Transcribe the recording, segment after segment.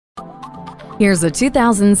Here's a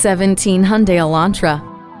 2017 Hyundai Elantra.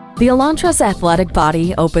 The Elantra's athletic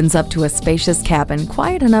body opens up to a spacious cabin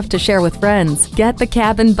quiet enough to share with friends. Get the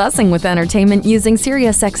cabin buzzing with entertainment using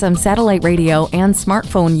SiriusXM satellite radio and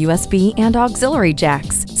smartphone USB and auxiliary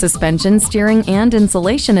jacks. Suspension, steering, and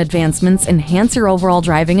insulation advancements enhance your overall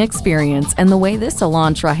driving experience and the way this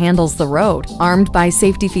Elantra handles the road. Armed by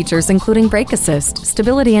safety features including brake assist,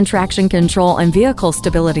 stability and traction control, and vehicle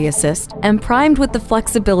stability assist, and primed with the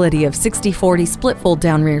flexibility of 60/40 split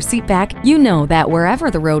fold-down rear seat back, you know that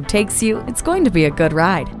wherever the road takes you, it's going to be a good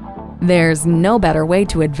ride. There's no better way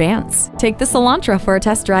to advance. Take this Elantra for a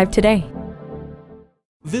test drive today.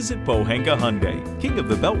 Visit Pohanka Hyundai, King of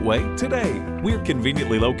the Beltway, today. We're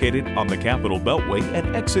conveniently located on the Capitol Beltway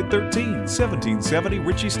at Exit 13, 1770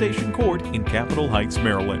 Ritchie Station Court in Capitol Heights,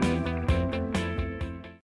 Maryland.